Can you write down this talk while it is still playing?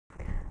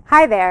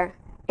Hi there!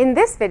 In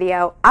this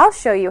video, I'll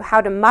show you how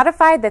to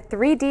modify the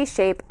 3D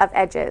shape of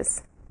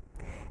edges.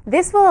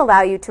 This will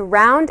allow you to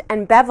round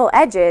and bevel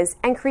edges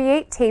and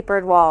create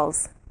tapered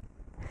walls.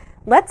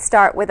 Let's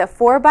start with a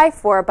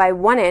 4x4 by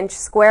 1 inch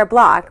square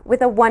block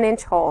with a 1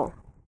 inch hole.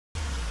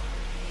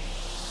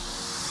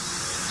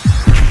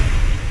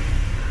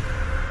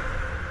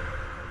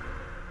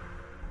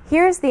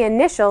 Here's the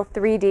initial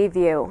 3D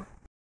view.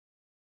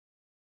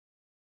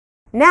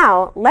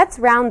 Now, let's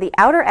round the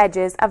outer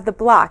edges of the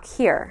block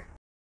here.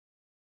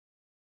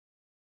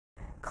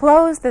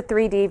 Close the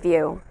 3D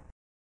view.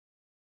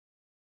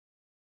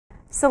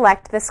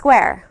 Select the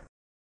square.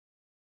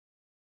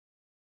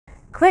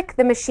 Click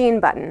the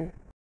Machine button.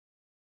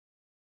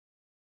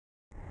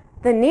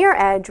 The near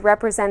edge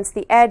represents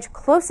the edge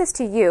closest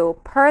to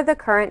you per the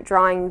current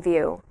drawing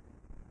view.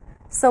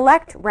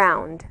 Select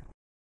Round.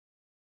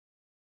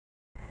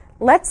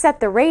 Let's set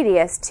the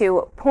radius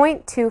to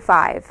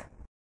 0.25.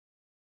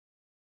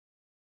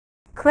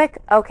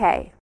 Click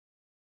OK.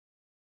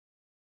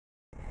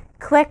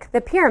 Click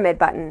the Pyramid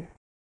button.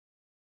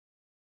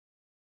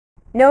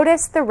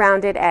 Notice the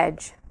rounded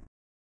edge.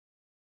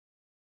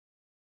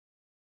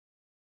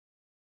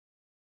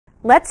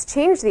 Let's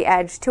change the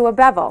edge to a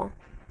bevel.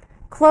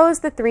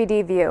 Close the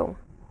 3D view.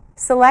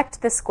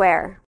 Select the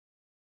square.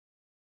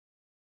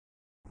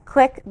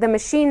 Click the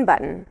Machine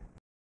button.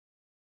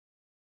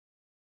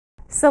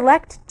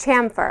 Select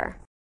Chamfer.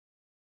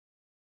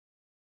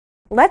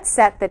 Let's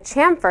set the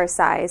chamfer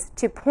size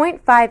to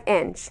 0.5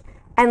 inch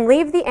and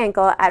leave the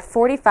angle at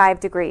 45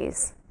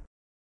 degrees.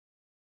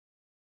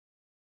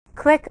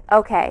 Click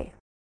OK.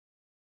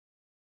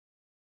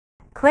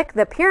 Click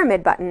the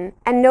Pyramid button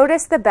and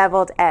notice the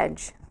beveled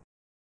edge.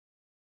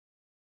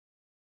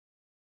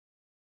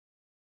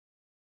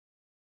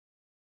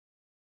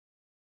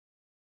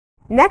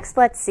 Next,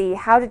 let's see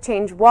how to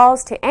change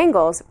walls to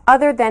angles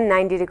other than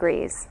 90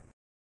 degrees.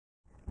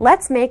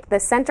 Let's make the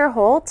center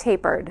hole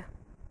tapered.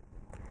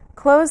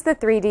 Close the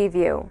 3D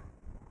view.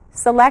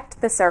 Select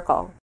the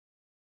circle.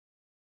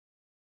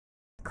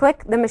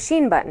 Click the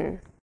Machine button.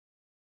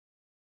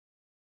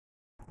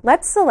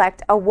 Let's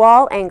select a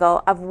wall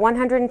angle of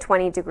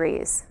 120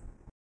 degrees.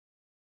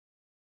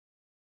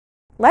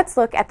 Let's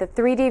look at the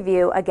 3D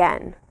view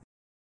again.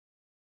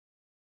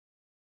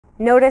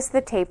 Notice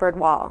the tapered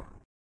wall.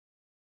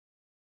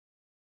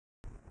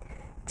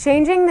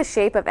 Changing the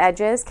shape of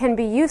edges can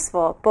be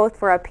useful both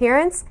for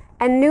appearance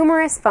and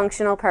numerous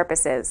functional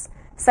purposes,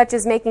 such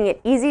as making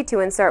it easy to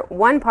insert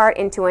one part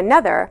into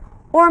another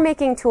or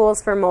making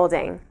tools for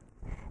molding.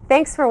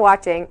 Thanks for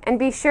watching, and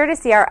be sure to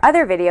see our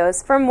other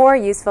videos for more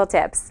useful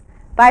tips.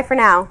 Bye for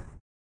now.